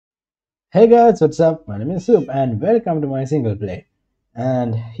Hey guys, what's up? My name is Soup and welcome to my single play.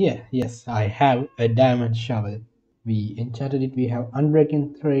 And here, yes, I have a diamond shovel. We enchanted it, we have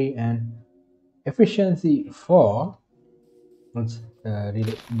Unbreaking 3 and Efficiency 4. That's a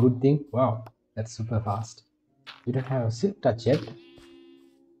really good thing. Wow, that's super fast. We don't have Silk Touch yet.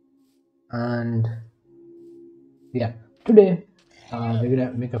 And yeah, today we're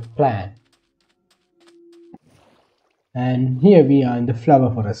gonna make a plan. And here we are in the flower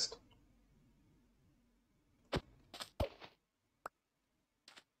forest.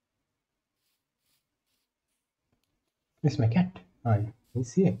 It's my cat.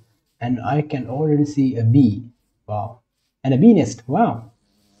 He's here. And I can already see a bee. Wow. And a bee nest. Wow.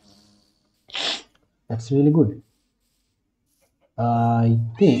 That's really good. I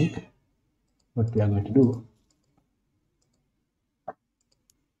think what we are going to do,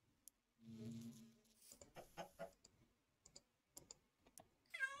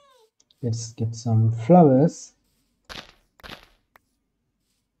 let's get some flowers.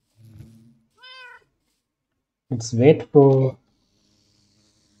 Let's wait for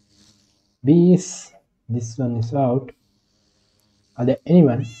bees. This one is out. Are there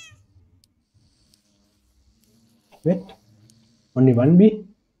anyone? Wait, only one bee?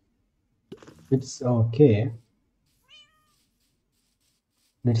 It's okay.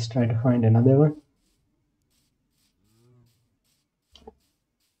 Let's try to find another one.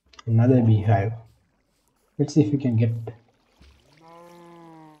 Another beehive. Let's see if we can get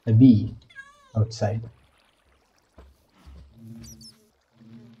a bee outside.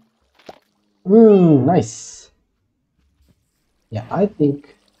 Nice. Yeah, I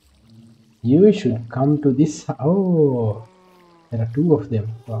think you should come to this. Oh, there are two of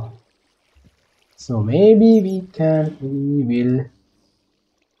them. Wow. So maybe we will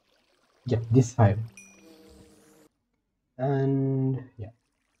get this hive. And yeah,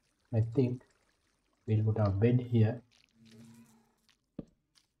 I think we'll put our bed here.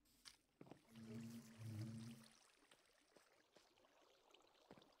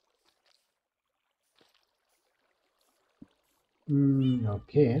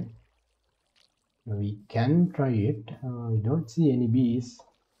 Okay, we can try it. I don't see any bees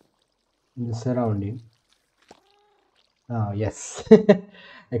in the surrounding. Oh yes,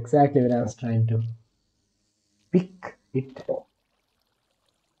 exactly when I was trying to pick it,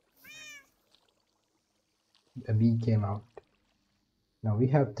 a bee came out. Now we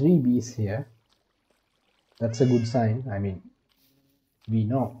have three bees here. That's a good sign. I mean, we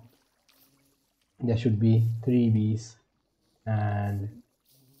know there should be three bees. And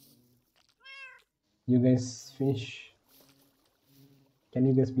you guys finish. Can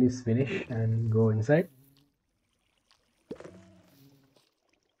you guys please finish and go inside?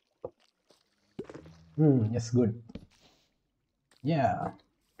 Yes, good. Yeah,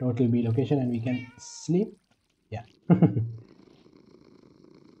 total B location and we can sleep. Yeah.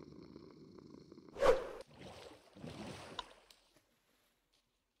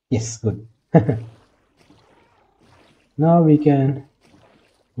 Yes, good. Now we can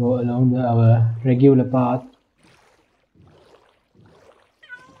go along our regular path.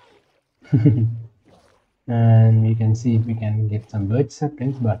 And we can see if we can get some bird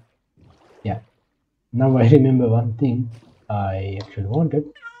saplings. But yeah, now I remember one thing I actually wanted.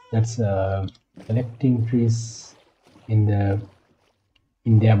 That's collecting trees in their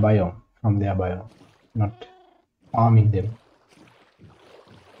biome, from their biome, not farming them.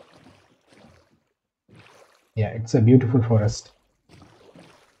 Yeah, it's a beautiful forest.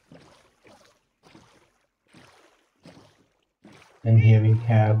 And here we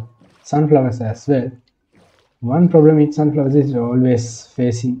have sunflowers as well. One problem with sunflowers is always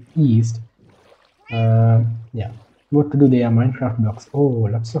facing east. Yeah, what to do? They are Minecraft blocks. Oh,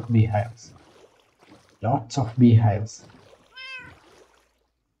 lots of beehives. Lots of beehives.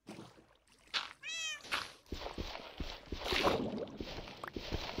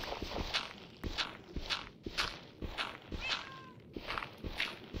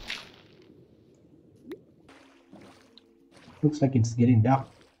 Looks like it's getting dark.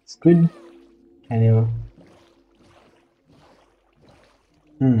 Squid, can you?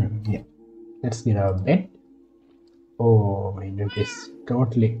 Yeah. Let's get our bed. Oh, my bed is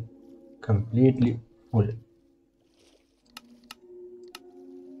totally, completely full.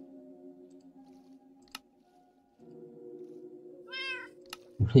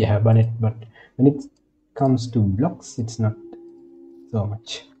 Yeah, but when it comes to blocks, it's not so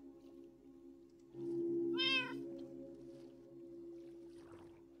much.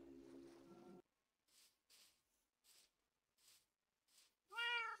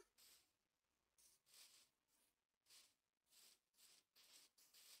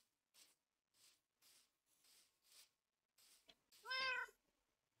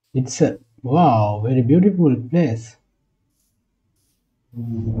 It's a wow, very beautiful place. We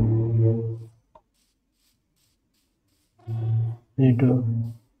need to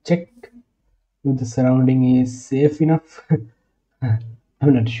check if the surrounding is safe enough.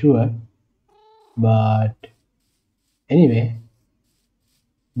 I'm not sure, but anyway,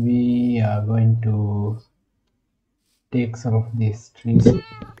 we are going to take some of these trees.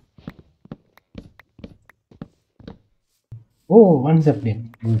 Oh, one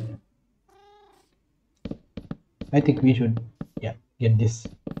sapling. Good. I think we should, yeah, get this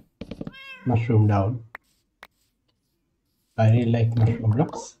mushroom down. I really like mushroom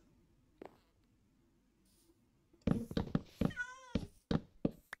blocks.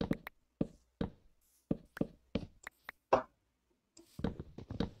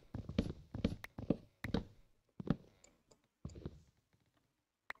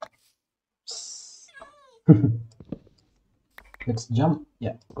 Let's jump.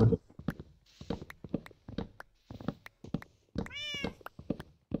 Yeah, good.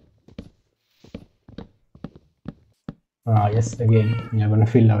 Yes, again, we are going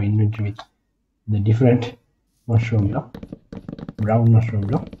to fill our inventory with the different mushroom block, brown mushroom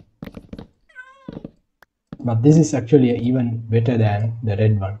block. But this is actually even better than the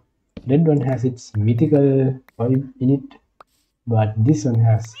red one. Red one has its mythical vibe in it, but this one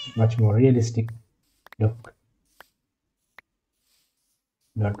has much more realistic look.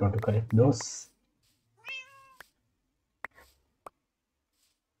 Not going to collect those.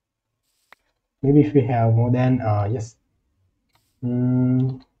 Maybe if we have more than yes,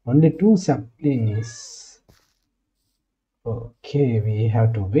 only two saplings. Okay, we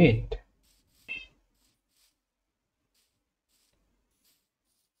have to wait.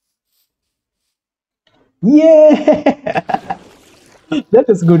 Yeah, that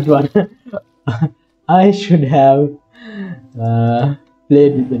was good one. I should have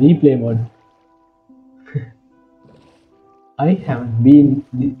played with the replay mode. I haven't been.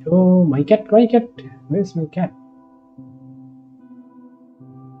 Oh, my cat, my cat. Where's my cat?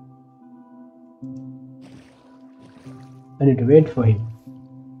 I need to wait for him.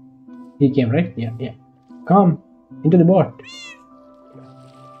 He came, right? Yeah, yeah. Come into the boat.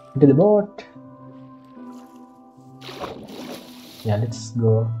 Into the boat. Yeah, let's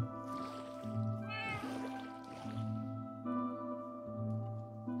go.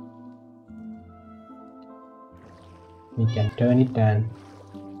 We can turn it and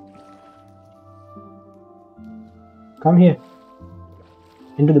come here.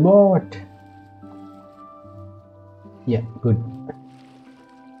 Into the boat. Yeah, good.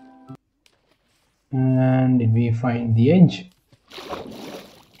 And did we find the edge?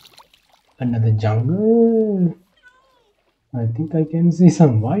 Another jungle. I think I can see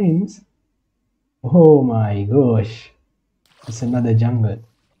some vines. Oh my gosh. It's another jungle.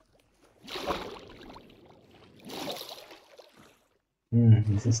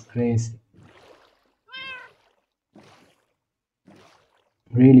 This is crazy.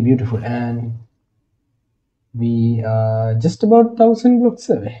 Really beautiful, and we are just about 1,000 blocks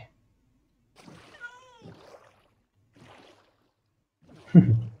away.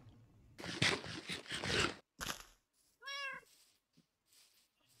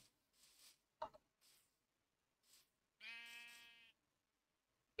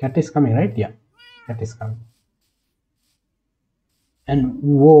 Cat is coming, right? Yeah, cat is coming. And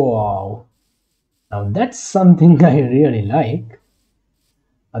wow, now that's something I really like.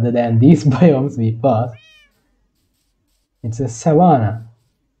 Other than these biomes we pass, it's a savanna,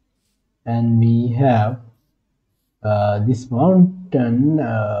 and we have this mountain.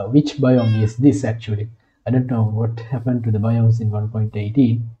 Which biome is this actually? I don't know what happened to the biomes in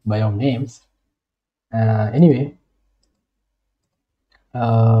 1.18 biome names. Anyway,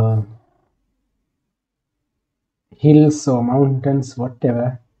 uh, hills or mountains,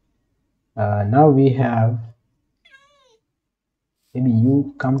 whatever. Now we have. Maybe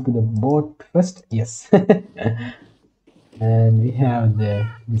you come to the boat first. Yes. And we have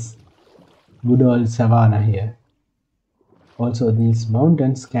this good old savanna here. Also, these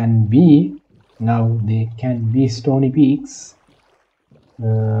mountains can be, now they can be stony peaks.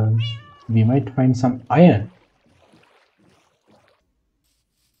 We might find some iron.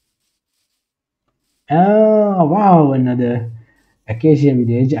 Oh wow, another acacia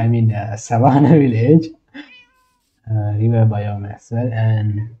village, I mean savanna village, river biome as well.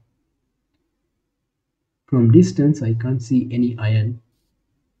 And from distance I can't see any iron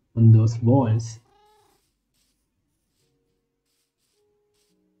on those walls.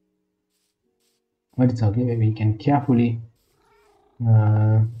 But it's okay, we can carefully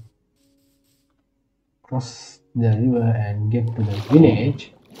uh, cross the river and get to the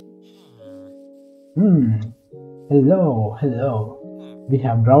village. Hmm. Hello, hello. We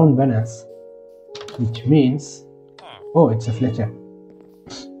have brown banners, which means, oh, it's a Fletcher.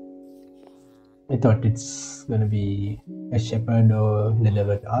 I thought it's gonna be a shepherd or leather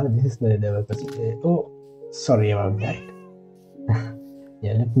worker. Ah, this is the leather workers. Oh, sorry about that.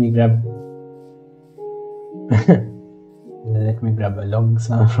 Yeah, let me grab. Let me grab a log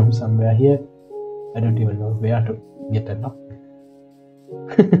from somewhere here. I don't even know where to get a log.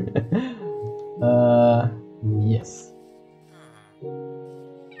 Yes.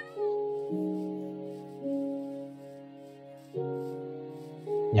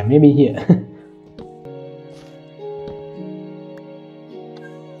 Yeah, maybe here.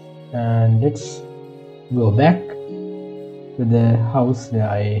 And let's go back to the house where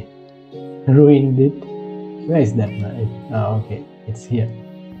I ruined it. Where is that now? Oh, okay, it's here.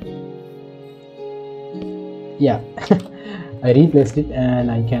 Yeah, I replaced it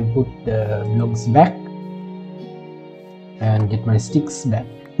and I can put the blocks back and get my sticks back.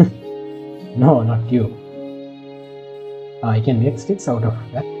 No, not you. I can make sticks out of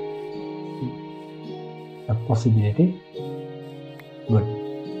that. A possibility. Good.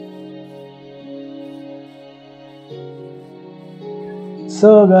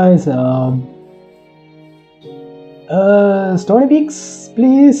 So guys, Stony Peaks,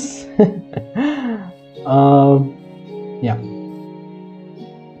 please. Yeah,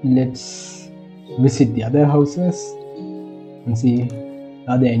 let's visit the other houses and see,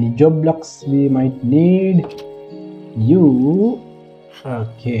 are there any job blocks we might need? You,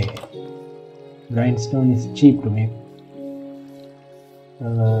 okay. Grindstone is cheap to make.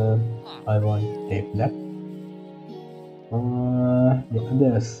 I won't take that. The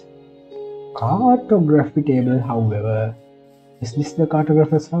others. Cartography table, however. Is this the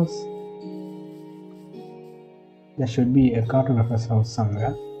cartographer's house? There should be a cartographer's house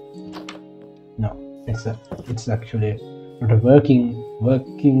somewhere. No, it's actually not a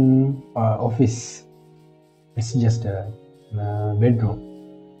working office. It's just a bedroom.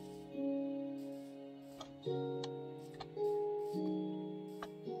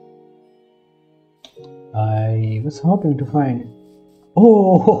 I was hoping to find.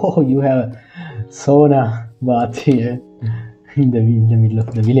 Oh, you have a sauna bath here in the middle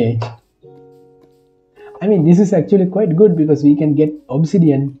of the village. I mean, this is actually quite good because we can get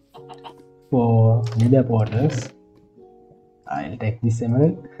obsidian for nether portals. I'll take this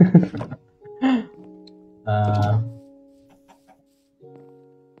emerald.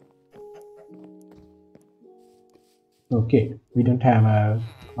 Okay, we don't have a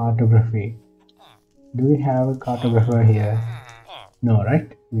cartography. Do we have a cartographer here? No,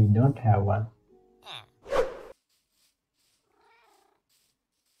 right? We don't have one.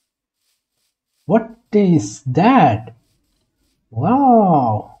 What is that?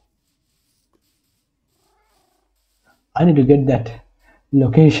 Wow! I need to get that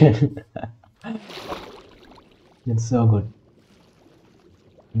location. That's so good.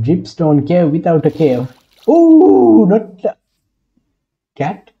 Dripstone cave without a cave. Oh, not the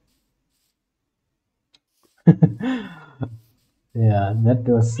cat. Yeah, that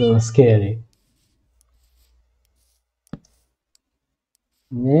was so scary.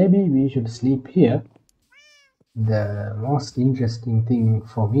 Maybe we should sleep here. The most interesting thing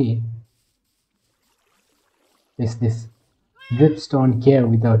for me is this dripstone cave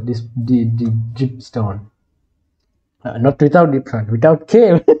without this dripstone. Not without dripstone, without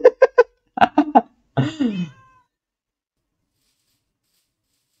cave.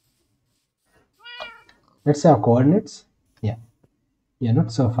 Let's have coordinates. Yeah, yeah,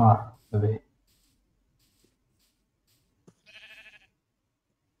 not so far away.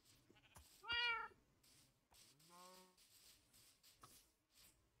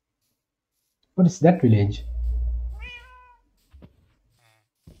 What is that village?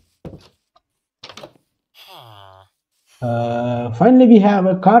 Finally, we have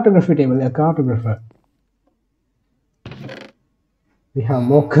a cartography table, a cartographer. We have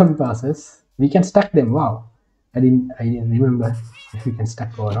more compasses. We can stack them. Wow, I didn't remember if we can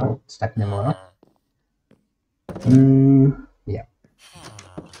stack or not. Stack them or not. Yeah.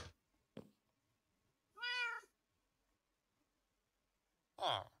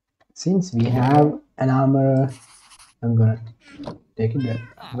 Since we have an armor, I'm gonna take it.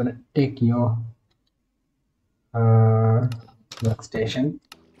 I'm gonna take your workstation.